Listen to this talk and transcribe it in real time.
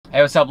Hey,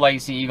 what's up,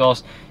 Legacy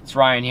Eagles? It's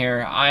Ryan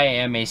here. I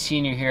am a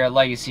senior here at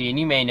Legacy, and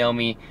you may know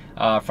me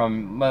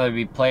from whether it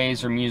be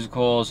plays or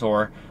musicals,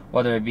 or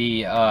whether it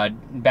be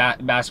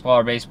basketball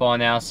or baseball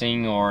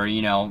announcing, or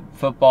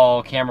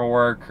football camera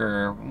work,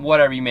 or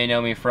whatever you may know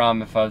me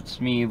from. If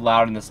it's me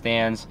loud in the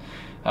stands,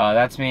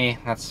 that's me.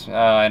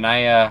 And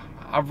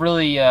I've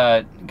really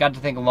got to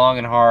think long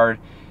and hard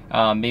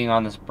being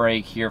on this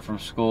break here from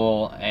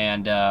school,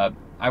 and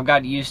I've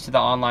got used to the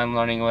online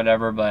learning or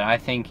whatever. But I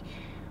think,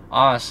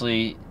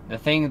 honestly, the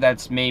thing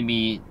that's made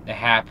me the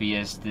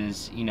happiest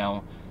is,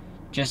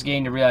 just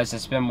getting to realize I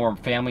spend more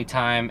family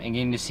time and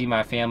getting to see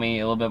my family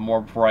a little bit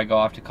more before I go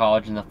off to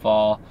college in the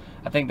fall.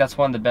 I think that's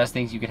one of the best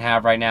things you can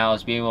have right now,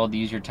 is being able to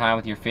use your time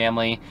with your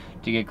family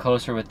to get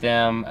closer with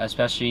them,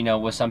 especially,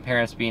 with some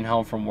parents being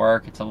home from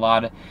work. It's a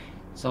lot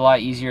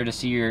easier to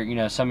see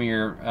your, some of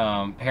your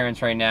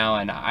parents right now,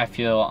 and I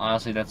feel,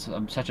 honestly, that's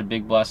such a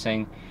big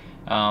blessing.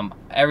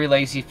 Every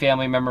Legacy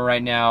family member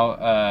right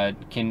now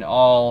can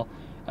all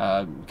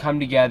come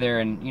together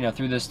and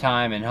through this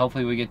time, and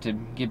hopefully we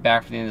get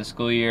back for the end of the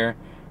school year.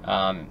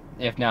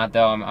 If not,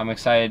 though, I'm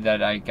excited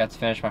that I got to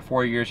finish my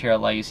 4 years here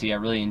at Legacy. I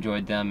really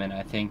enjoyed them, and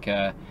I think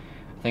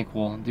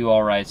we'll do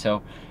all right.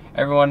 So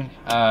everyone,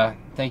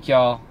 thank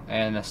y'all,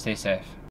 and stay safe.